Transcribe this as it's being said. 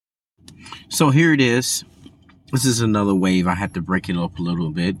So here it is. This is another wave. I had to break it up a little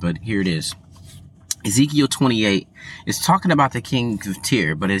bit, but here it is. Ezekiel 28 is talking about the king of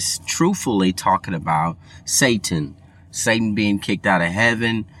Tyre, but it's truthfully talking about Satan. Satan being kicked out of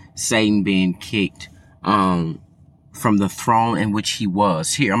heaven. Satan being kicked from the throne in which he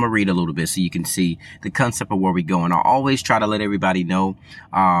was. Here, I'm going to read a little bit so you can see the concept of where we're going. I always try to let everybody know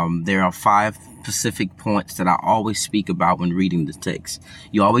there are 5 specific points that I always speak about when reading the text.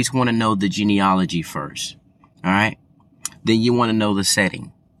 You always want to know the genealogy first. All right. Then you want to know the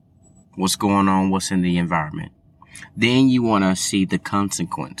setting. What's going on? What's in the environment? Then you want to see the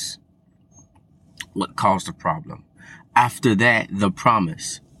consequence. What caused the problem? After that, the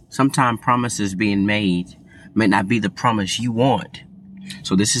promise. Sometimes promises being made may not be the promise you want.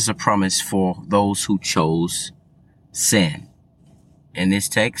 So this is a promise for those who chose sin. In this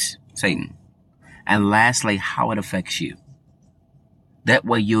text, Satan. And lastly, how it affects you. That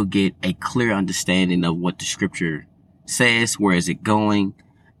way you'll get a clear understanding of what the scripture says, where is it going,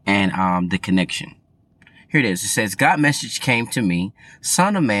 and the connection. Here it is. It says, God's message came to me,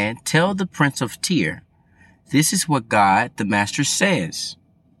 Son of man, tell the prince of Tyre, this is what God, the master, says.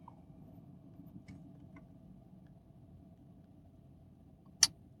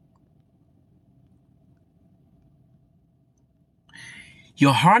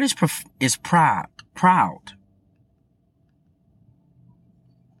 Your heart is proud.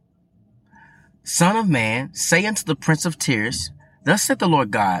 Son of man, say unto the prince of Tyre, thus saith the Lord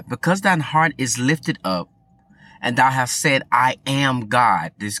God, because thine heart is lifted up, and thou hast said, I am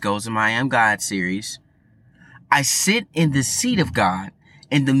God. This goes in my I Am God series. I sit in the seat of God,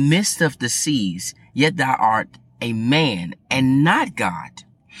 in the midst of the seas, yet thou art a man and not God.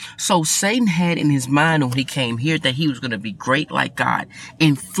 So Satan had in his mind when he came here that he was going to be great like God,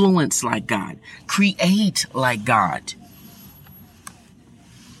 influence like God, create like God.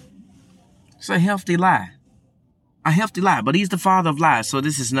 It's a healthy lie. A healthy lie, but he's the father of lies, so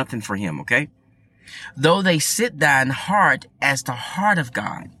this is nothing for him, okay? Though they sit thine heart as the heart of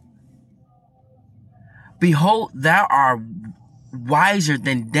God. Behold, thou art wiser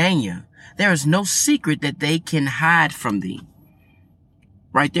than Daniel. There is no secret that they can hide from thee.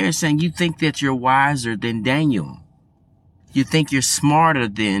 Right there saying you think that you're wiser than Daniel. You think you're smarter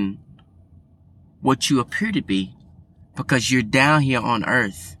than what you appear to be because you're down here on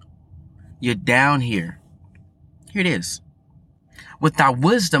earth. You're down here. Here it is. With thy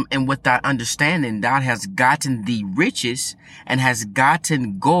wisdom and with thy understanding, thou hast gotten thee riches and hast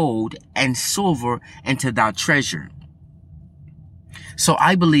gotten gold and silver into thy treasure. So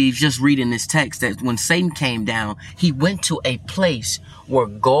I believe, just reading this text, that when Satan came down, he went to a place where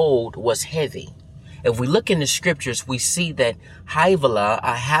gold was heavy. If we look in the scriptures, we see that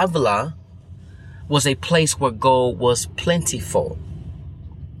Havilah was a place where gold was plentiful.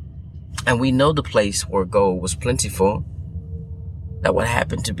 And we know the place where gold was plentiful, that would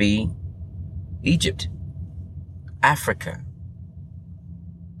happen to be Egypt, Africa.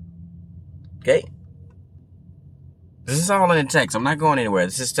 Okay? This is all in the text. I'm not going anywhere.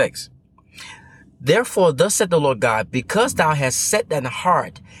 This is text. Therefore, thus said the Lord God, because thou hast set thine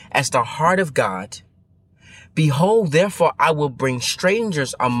heart as the heart of God, behold, therefore I will bring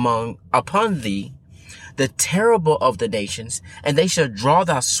strangers upon thee, the terrible of the nations, and they shall draw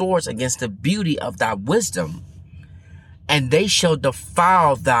thy swords against the beauty of thy wisdom, and they shall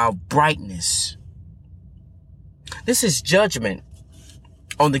defile thy brightness. This is judgment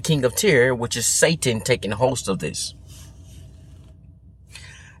on the king of Tyre, which is Satan taking host of this.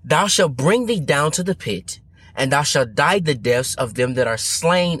 Thou shalt bring thee down to the pit, and thou shalt die the deaths of them that are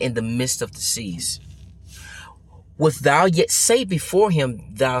slain in the midst of the seas. Wilt thou yet say before him,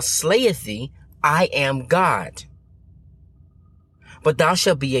 thou slayest thee, I am God. But thou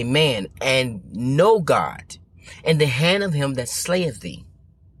shalt be a man, and no God, in the hand of him that slayeth thee.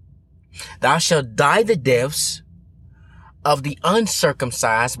 Thou shalt die the deaths of the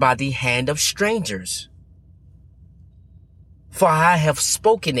uncircumcised by the hand of strangers. For I have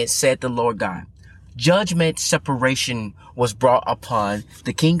spoken it, said the Lord God. Judgment, separation was brought upon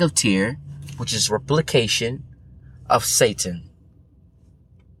the king of Tyre, which is replication of Satan.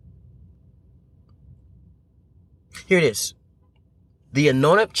 Here it is. The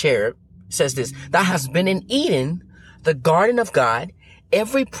anointed cherub says this, thou hast been in Eden, the garden of God.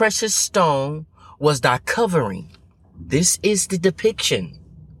 Every precious stone was thy covering. This is the depiction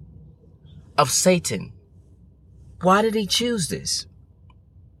of Satan. Why did he choose this?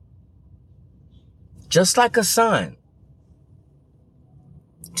 Just like a son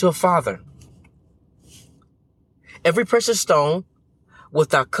to a father. Every precious stone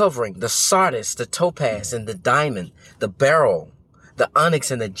with thy covering, the sardius, the topaz, and the diamond, the beryl, the onyx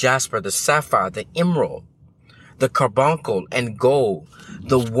and the jasper, the sapphire, the emerald, the carbuncle and gold,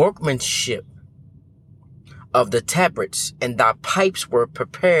 the workmanship of the tabrets, and thy pipes were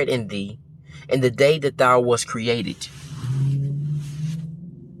prepared in thee in the day that thou wast created.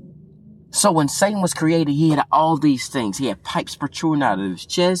 So when Satan was created, he had all these things. He had pipes protruding out of his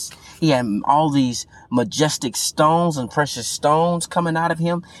chest. He had all these majestic stones and precious stones coming out of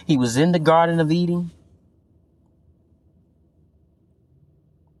him. He was in the Garden of Eden.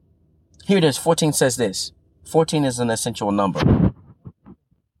 Here it is. 14 says this. 14 is an essential number.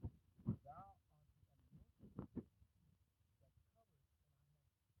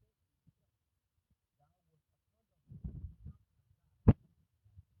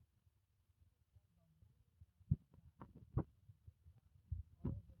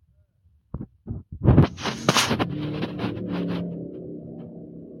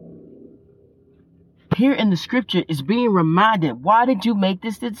 Here in the scripture is being reminded, why did you make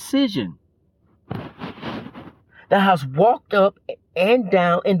this decision? Thou hast walked up and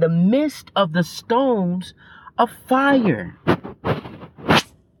down in the midst of the stones of fire.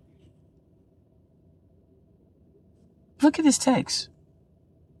 Look at this text.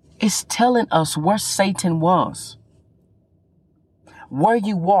 It's telling us where Satan was, where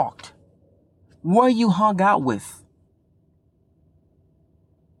you walked, where you hung out with.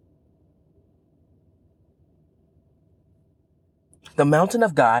 The mountain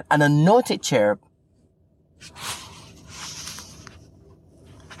of God, an anointed cherub,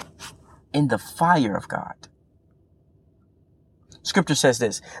 in the fire of God. Scripture says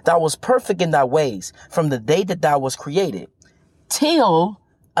this, thou wast perfect in thy ways from the day that thou was created, till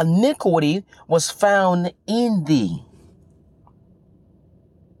iniquity was found in thee.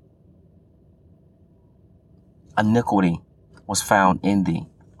 Iniquity was found in thee.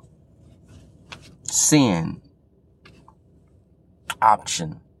 Sin,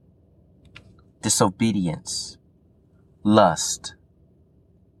 option, disobedience, lust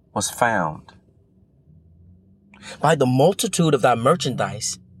was found. By the multitude of thy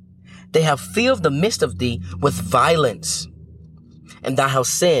merchandise, they have filled the midst of thee with violence, and thou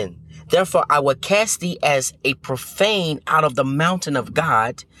hast sinned. Therefore I will cast thee as a profane out of the mountain of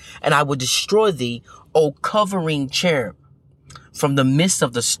God, and I will destroy thee, O covering cherub, from the midst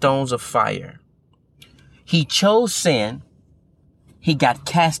of the stones of fire. He chose sin. He got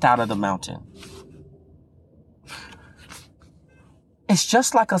cast out of the mountain. It's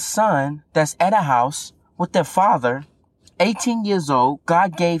just like a son that's at a house with their father, 18 years old.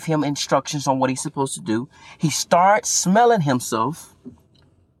 God gave him instructions on what he's supposed to do. He starts smelling himself.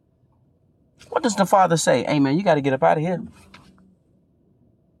 What does the father say? Hey, man, you got to get up out of here.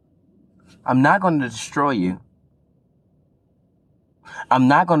 I'm not going to destroy you. I'm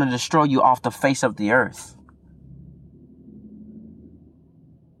not going to destroy you off the face of the earth.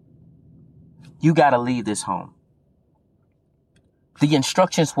 You got to leave this home. The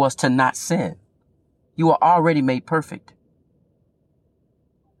instructions was to not sin. You are already made perfect.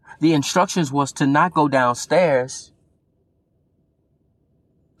 The instructions was to not go downstairs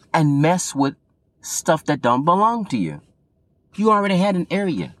and mess with stuff that don't belong to you. You already had an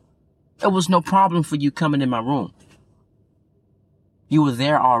area. It was no problem for you coming in my room. You were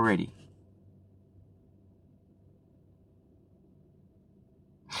there already.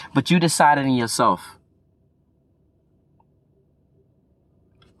 But you decided in yourself,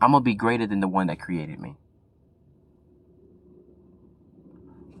 I'm going to be greater than the one that created me.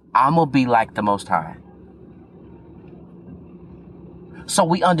 I'm going to be like the Most High. So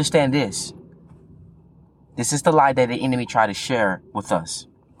we understand this. This is the lie that the enemy tried to share with us.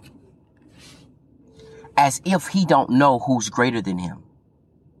 As if he don't know who's greater than him.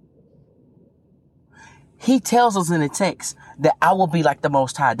 He tells us in the text that I will be like the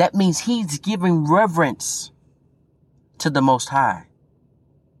Most High. That means he's giving reverence to the Most High.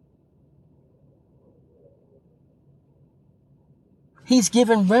 He's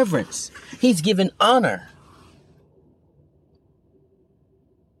given reverence. He's given honor.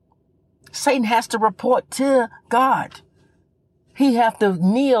 Satan has to report to God. He has to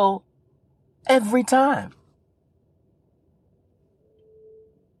kneel every time.